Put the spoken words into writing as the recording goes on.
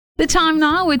The time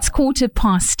now, it's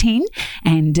 10:15.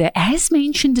 And as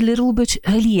mentioned a little bit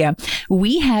earlier,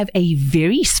 we have a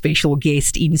very special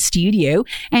guest in studio.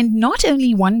 And not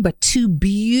only one, but two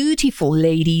beautiful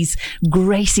ladies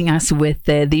gracing us with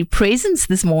their presence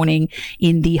this morning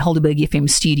in the Helderberg FM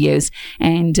studios.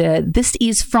 And this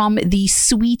is from the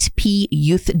Sweet Pea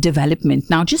Youth Development.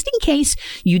 Now, just in case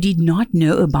you did not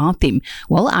know about them,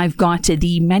 well, I've got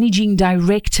the Managing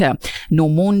Director,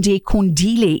 Nomonde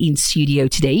Kondile, in studio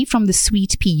today from the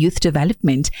Sweet Pea Youth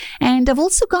Development. And I've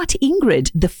also got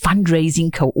Ingrid, the fundraising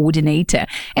coordinator.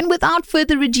 And without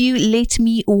further ado, let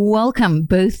me welcome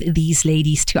both these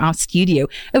ladies to our studio.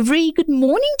 A very good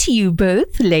morning to you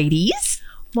both, ladies.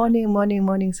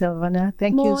 Morning, Savannah.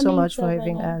 Thank you so much for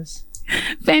having us.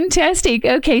 Fantastic.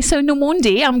 Okay, so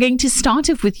Nomonde, I'm going to start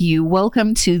off with you.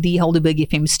 Welcome to the Helderberg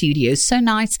FM studios. So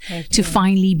nice to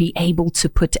finally be able to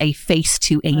put a face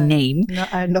to a name. No,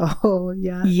 I know,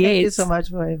 yeah. Yes. Thank you so much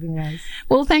for having us.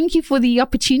 Well, thank you for the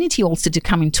opportunity also to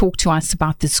come and talk to us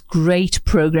about this great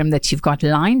program that you've got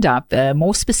lined up,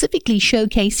 more specifically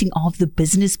showcasing of the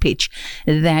business pitch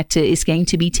that is going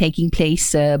to be taking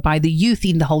place by the youth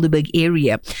in the Helderberg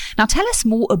area. Now, tell us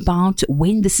more about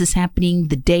when this is happening,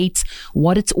 the dates,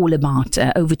 what it's all about.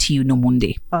 Over to you,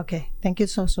 Nomonde. Okay, thank you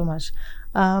so much.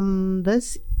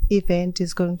 This event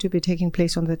is going to be taking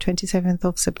place on the 27th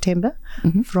of September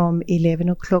from 11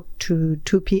 o'clock to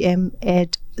 2 p.m.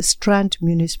 at Strand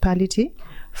Municipality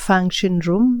Function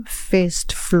Room,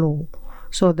 first floor.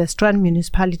 So the Strand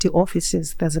Municipality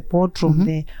offices, there's a boardroom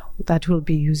there that we'll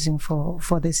be using for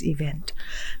this event.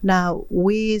 Now,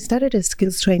 we started a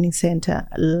skills training center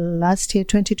last year,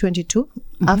 2022.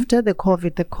 After the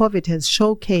COVID has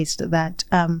showcased that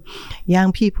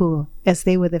young people, as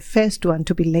they were the first one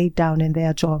to be laid down in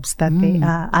their jobs, that they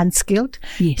are unskilled.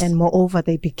 Yes. And moreover,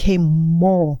 they became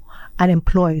more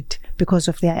unemployed because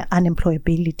of their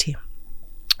unemployability.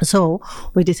 So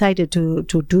we decided to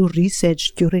do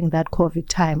research during that COVID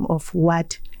time of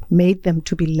what made them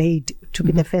to be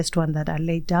be the first one that are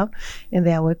laid down in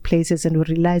their workplaces. And we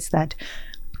realized that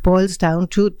boils down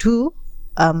to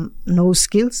no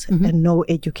skills and no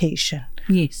education.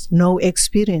 Yes. No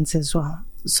experience as well.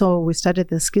 So we started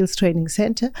the skills training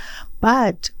center,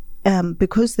 but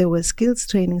because there were skills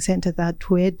training centers that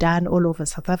were done all over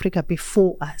South Africa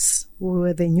before us. We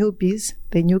were the newbies,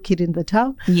 the new kid in the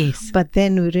town. Yes. But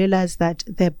then we realized that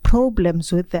the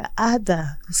problems with the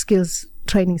other skills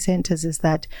training centers is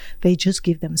that they just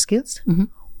give them skills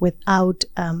without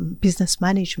business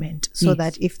management, so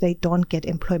that if they don't get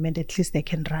employment, at least they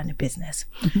can run a business.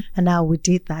 And now we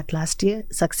did that last year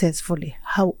successfully.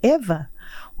 However,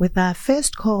 with our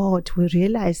first cohort, we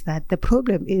realized that the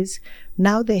problem is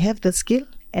now they have the skill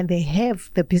and they have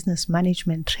the business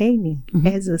management training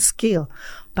as a skill.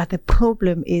 But the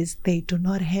problem is they do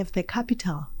not have the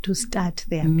capital to start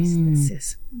their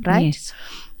businesses, right? Yes.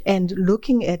 And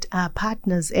looking at our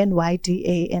partners,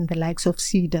 NYDA and the likes of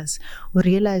Cedars, we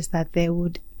realized that they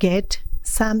would get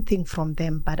something from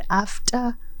them, but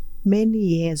after many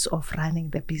years of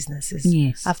running the businesses,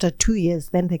 after 2 years,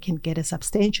 then they can get a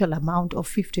substantial amount of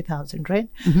 50,000 rand.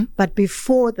 But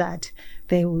before that,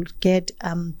 they will get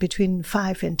between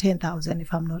 5 and 10,000,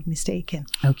 if I'm not mistaken.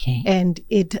 Okay. And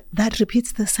that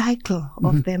repeats the cycle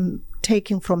of them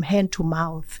taking from hand to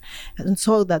mouth. And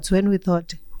so that's when we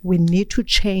thought, we need to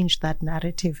change that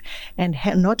narrative and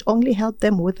not only help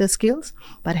them with the skills,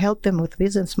 but help them with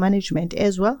business management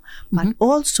as well, but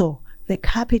also the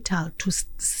capital to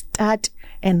start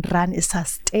and run a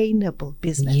sustainable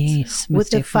business. Yes, with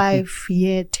a definitely.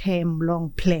 5-year term long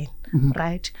plan.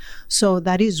 Right? So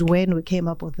that is when we came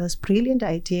up with this brilliant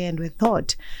idea, and we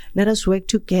thought, let us work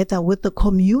together with the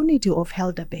community of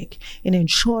Helderberg in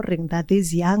ensuring that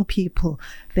these young people,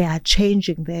 they are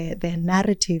changing their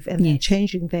narrative and they're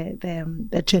changing the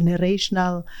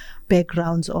generational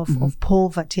backgrounds of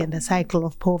poverty and the cycle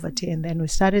of poverty. And then we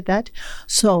started that.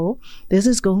 So this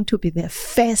is going to be the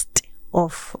first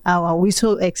of we're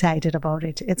so excited about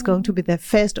it. It's going to be the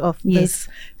first of this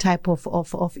type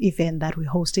of event that we're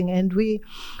hosting, and we're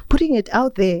putting it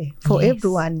out there for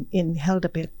everyone in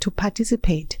Helderberg to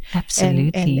participate.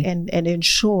 Absolutely. And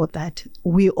ensure that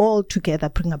we all together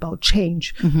bring about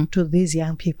change to these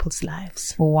young people's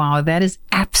lives. Wow, that is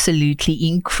absolutely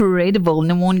incredible.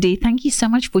 Nomonde, thank you so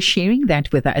much for sharing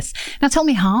that with us. Now tell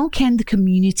me, how can the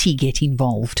community get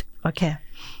involved? Okay.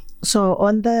 So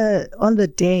on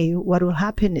the day, what will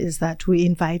happen is that we're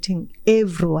inviting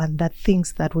everyone that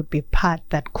thinks that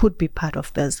could be part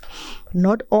of this.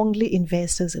 Not only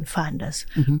investors and funders,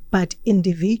 but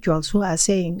individuals who are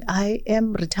saying, I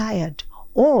am retired,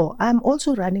 or I'm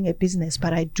also running a business,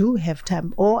 but I do have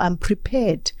time, or I'm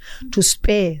prepared to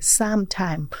spare some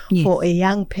time for a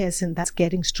young person that's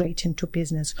getting straight into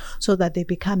business, so that they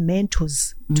become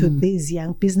mentors to these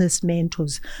young business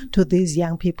mentors to these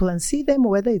young people, and see them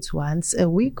whether it's once a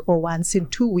week or once in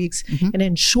 2 weeks, and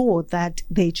ensure that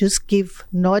they just give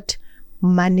not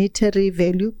monetary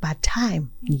value but time.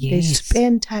 They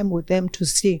spend time with them to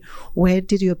see where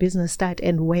did your business start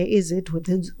and where is it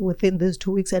within those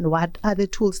 2 weeks, and what are the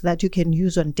tools that you can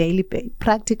use on daily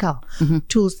practical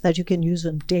tools that you can use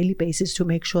on daily basis to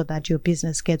make sure that your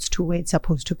business gets to where it's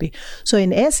supposed to be. So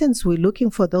in essence, we're looking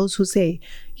for those who say,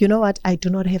 you know what, I do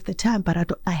not have the time, but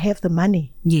I have the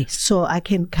money. So I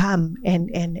can come and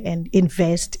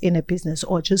invest in a business,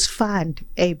 or just fund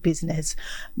a business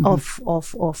of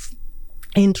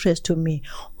interest to me.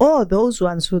 Or those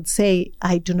ones would say,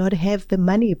 I do not have the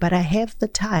money, but I have the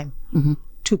time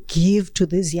to give to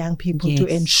these young people to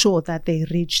ensure that they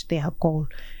reach their goal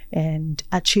and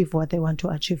achieve what they want to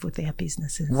achieve with their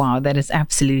businesses. Wow, that is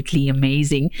absolutely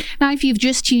amazing. Now, if you've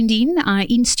just tuned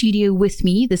in studio with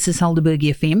me, this is Helderberg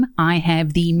FM. I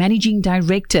have the Managing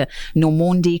Director,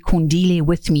 Nomonde Kondile,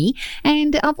 with me.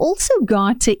 And I've also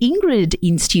got Ingrid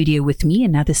in studio with me,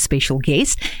 another special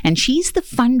guest. And she's the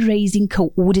fundraising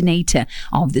coordinator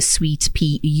of the Sweet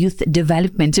Pea Youth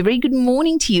Development. A very good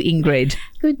morning to you, Ingrid.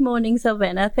 Good morning,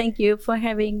 Savannah. Thank you for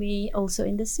having me also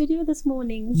in the studio this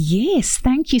morning. Yes,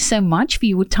 thank you so much for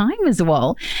your time as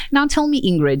well. Now tell me,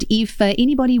 Ingrid, if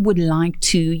anybody would like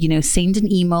to, send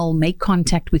an email, make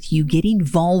contact with you, get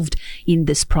involved in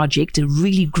this project, a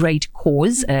really great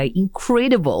cause,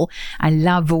 incredible. I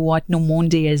love what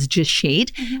Nomonde has just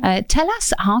shared. Tell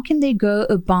us, how can they go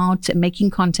about making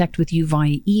contact with you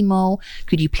via email?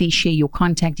 Could you please share your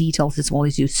contact details as well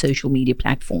as your social media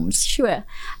platforms? Sure.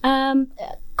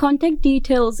 Contact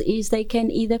details is they can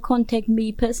either contact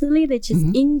me personally, which is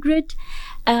Ingrid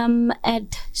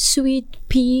at Sweet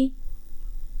Pea.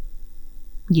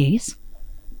 Yes.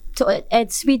 So at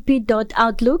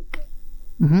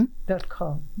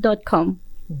sweetpea.outlook.com.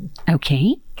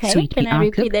 Okay. Sweet can I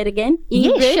repeat that again?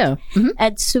 Ingrid, yes, sure.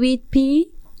 At sweetpea.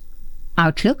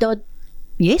 Outlook.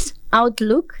 Yes.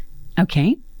 Outlook.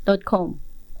 Okay. .com.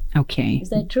 Okay. Is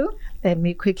that true? Let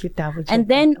me quickly double check. And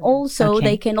then also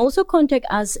they can also contact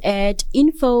us at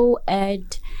info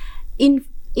at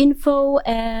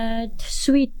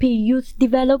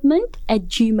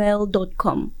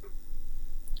sweetpeayouthdevelopment@gmail.com.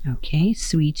 Okay,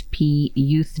 Sweet Pea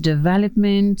Youth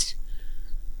Development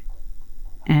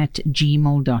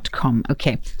 @gmail.com.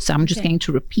 Okay, so I'm just going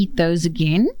to repeat those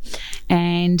again.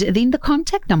 And then the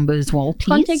contact number as well,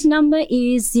 please. Contact number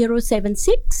is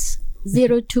 076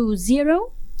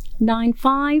 020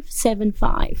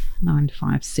 9575.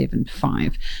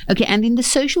 9575. Okay, and in the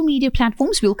social media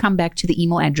platforms, we'll come back to the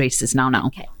email addresses now.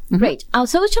 Okay, great. Our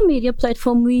social media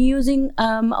platform, we're using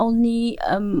only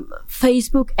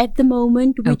Facebook at the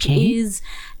moment, which is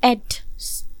at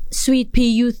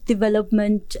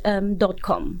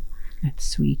sweetpeayouthdevelopment.com. At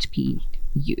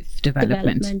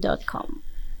sweetpeayouthdevelopment.com.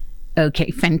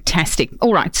 Okay, fantastic.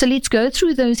 All right, so let's go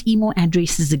through those email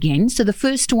addresses again. So the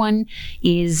first one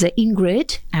is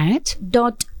Ingrid at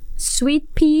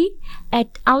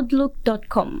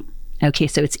 .sweetpea@outlook.com. Okay,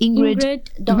 so it's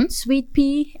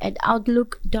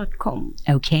Ingrid.sweetpea@outlook.com.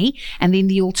 Okay, and then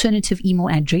the alternative email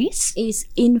address is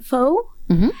info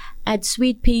at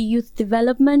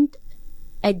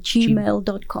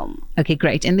sweetpeayouthdevelopment@gmail.com. Okay,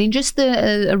 great. And then just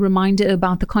a reminder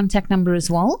about the contact number as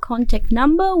well. Contact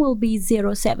number will be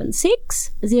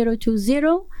 076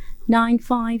 020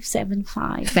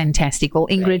 9575. Fantastic. Well,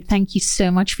 Ingrid, thank you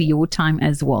so much for your time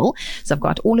as well. So I've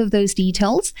got all of those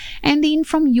details. And then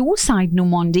from your side,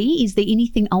 Nomonde, is there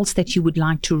anything else that you would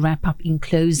like to wrap up in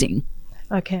closing?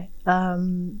 Okay.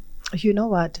 You know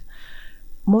what?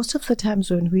 Most of the times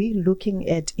when we're looking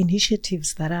at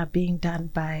initiatives that are being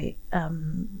done by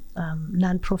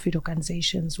non-profit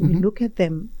organizations, we look at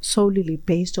them solely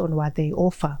based on what they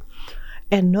offer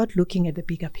and not looking at the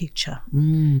bigger picture.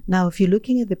 Now, if you're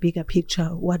looking at the bigger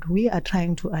picture, what we are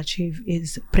trying to achieve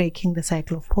is breaking the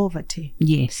cycle of poverty.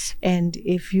 Yes. And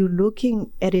if you're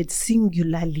looking at it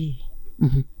singularly,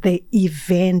 the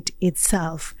event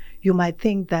itself, you might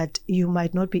think that you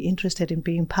might not be interested in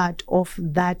being part of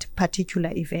that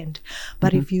particular event.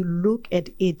 But if you look at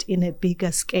it in a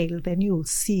bigger scale, then you'll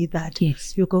see that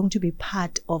you're going to be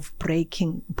part of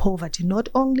breaking poverty, not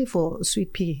only for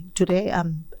Sweet Pea. Today,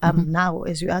 now,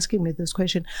 as you're asking me this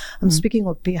question, I'm speaking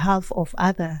on behalf of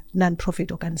other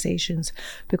non-profit organizations,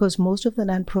 because most of the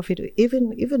non-profit,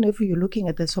 even if you're looking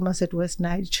at the Somerset West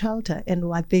Night Shelter and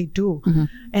what they do,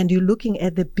 and you're looking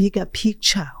at the bigger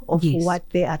picture of what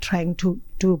they are trying to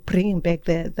to bringing back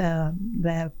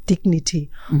the dignity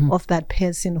of that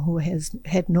person who has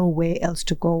had nowhere else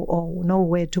to go or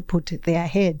nowhere to put their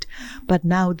head, but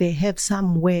now they have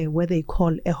somewhere where they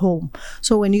call a home.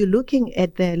 So when you're looking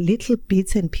at the little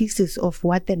bits and pieces of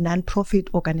what the non-profit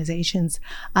organizations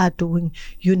are doing,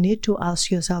 you need to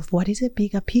ask yourself, what is a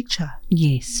bigger picture?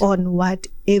 Yes. On what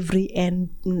every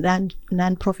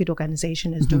non-profit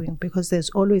organization is doing, because there's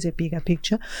always a bigger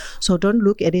picture. So don't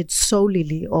look at it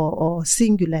solely or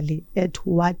singularly at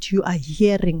what you are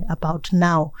hearing about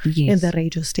now in the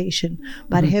radio station,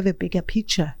 but have a bigger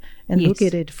picture and look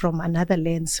at it from another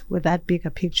lens with that bigger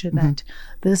picture that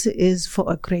this is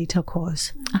for a greater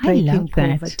cause, breaking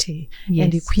poverty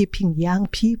and equipping young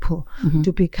people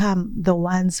to become the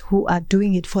ones who are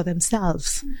doing it for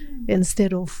themselves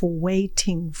instead of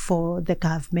waiting for the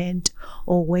government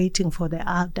or waiting for the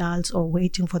adults or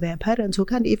waiting for their parents who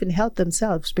can't even help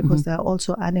themselves because they're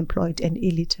also unemployed and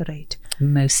illiterate.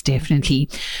 Most definitely.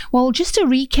 Well, just a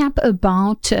recap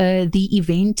about the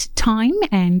event time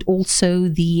and also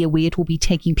the where it will be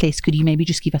taking place. Could you maybe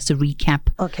just give us a recap?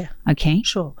 Okay.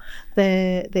 Sure.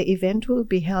 The event will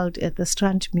be held at the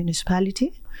Strand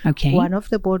Municipality. Okay. One of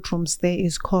the boardrooms there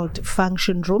is called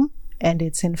Function Room, and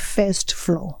it's in first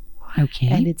floor. Okay.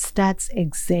 And it starts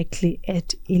exactly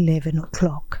at 11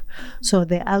 o'clock. So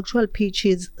the actual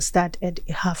pitches start at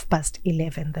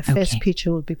 11:30. The first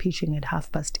pitcher will be pitching at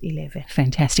 11:30.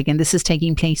 Fantastic. And this is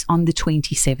taking place on the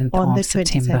 27th of September. On the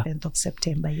 27th of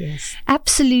September, yes.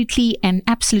 Absolutely. An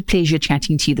absolute pleasure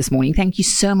chatting to you this morning. Thank you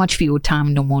so much for your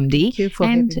time, Nomonde. Thank you for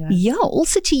having us.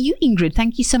 Also to you, Ingrid.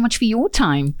 Thank you so much for your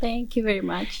time. Thank you very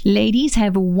much. Ladies,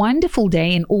 have a wonderful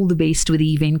day and all the best with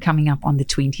the event coming up on the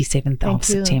 27th of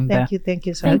September. Thank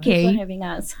you so much. much. Thank you for having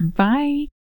us. Bye.